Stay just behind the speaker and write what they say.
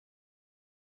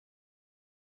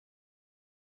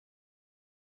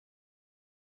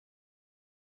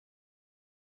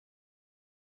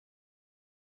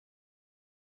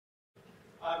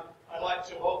I'd like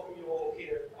to welcome you all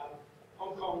here.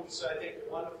 Hong Kong is, I think,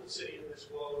 a wonderful city in this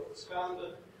world. It was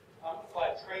founded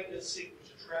by traders seeking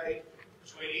to trade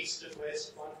between East and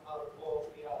West, one part of the world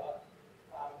and the other.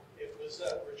 It was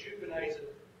rejuvenated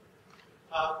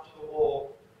after the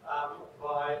war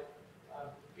by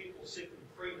people seeking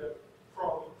freedom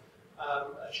from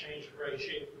a change of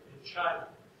regime in China.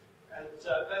 And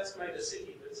that's made a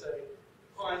city that's a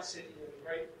fine city and a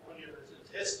great monument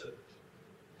and testament.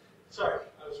 Sorry,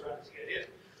 I was running to get here.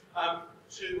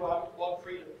 To what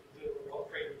freedom can do and what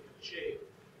freedom can achieve.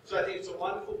 So I think it's a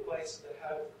wonderful place to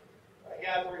have a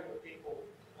gathering of people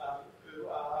who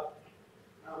are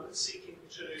seeking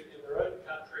to, in their own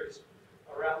countries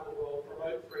around the world,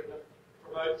 promote freedom,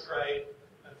 promote trade,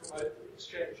 and promote the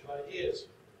exchange of ideas.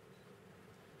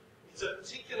 It's a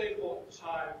particularly important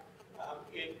time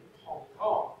in Hong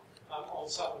Kong on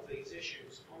some of these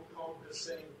issues. Hong Kong has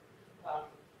seen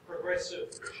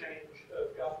progressive change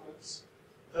of governments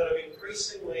that have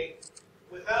increasingly,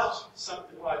 without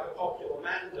something like a popular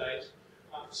mandate,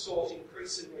 sought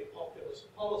increasingly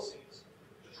populist policies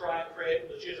to try and create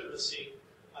legitimacy,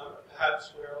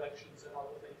 perhaps where elections and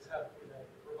other things haven't been able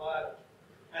to provide it.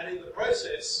 And in the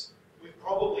process, we've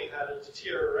probably had a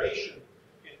deterioration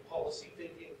in policy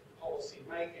thinking, policy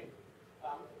making,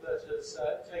 that has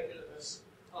taken us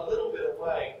a little bit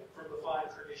away from the fine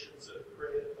traditions that have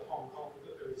created the Hong Kong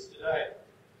that there is today.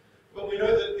 But we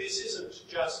know that this isn't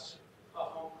just a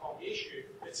Hong Kong issue,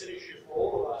 it's an issue for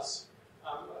all of us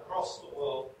across the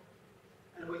world.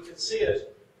 And we can see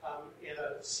it in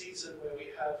a season where we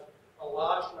have a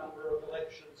large number of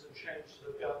elections and changes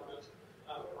of government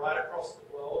right across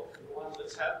the world, and the one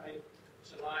that's happening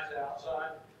tonight our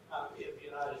time in the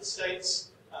United States,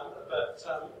 but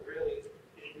really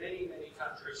in many, many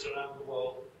countries around the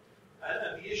world.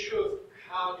 And the issue of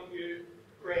how do you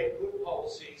create good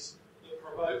policies that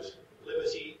promote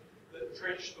liberty, that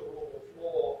entrench the rule of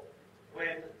law,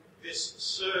 when this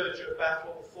surge of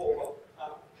battle for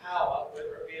power,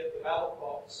 whether it be at the ballot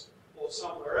box or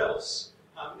somewhere else,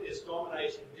 is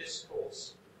dominating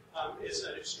discourse, is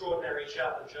an extraordinary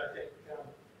challenge, I think,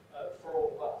 for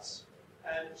all of us.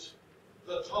 And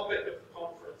the topic of the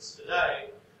conference today,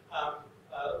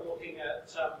 looking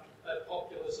at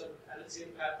populism and its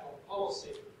impact on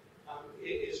policy,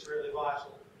 is really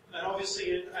vital. And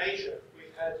obviously in Asia,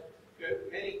 we've had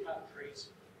many countries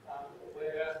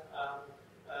where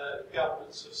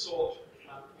governments have sought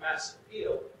mass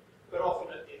appeal, but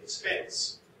often at the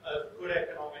expense of good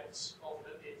economics,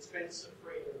 often at the expense of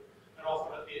freedom, and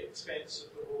often at the expense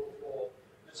of the rule of law.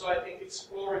 And so I think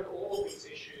exploring all of these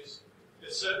issues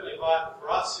is certainly vital for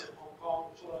us in Hong Kong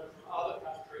to learn from other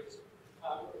countries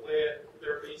where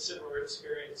there have been similar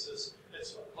experiences.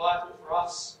 It's vital for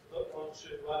us that want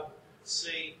to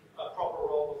see a proper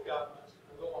role of government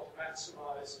and that want to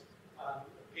maximise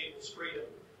people's freedom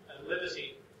and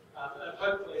liberty. And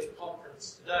hopefully the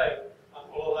conference today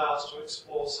will allow us to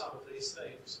explore some of these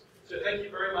themes. So thank you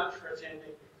very much for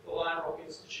attending. The Lion Rock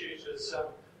Institute is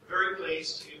very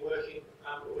pleased to be working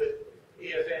with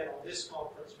EFN on this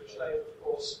conference, which they, of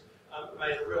course,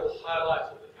 made a real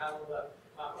highlight of the calendar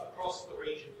across the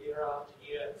region year after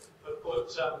year, have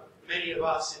put many of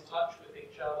us in touch with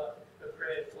each other, have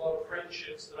created a lot of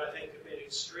friendships that I think have been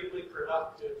extremely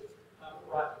productive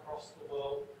right across the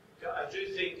world. I do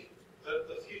think that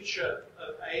the future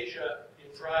of Asia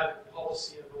in driving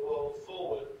policy in the world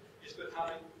forward is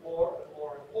becoming more and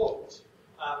more important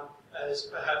as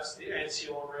perhaps the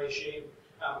ancien regime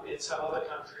in some other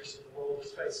countries in the world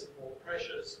is facing more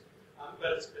pressures.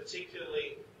 But it's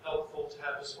particularly helpful to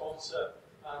have a sponsor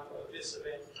of this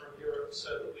event from Europe so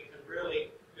that we can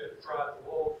really drive the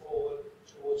world forward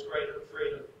towards greater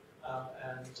freedom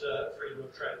and freedom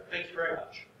of trade. Thank you very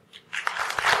much.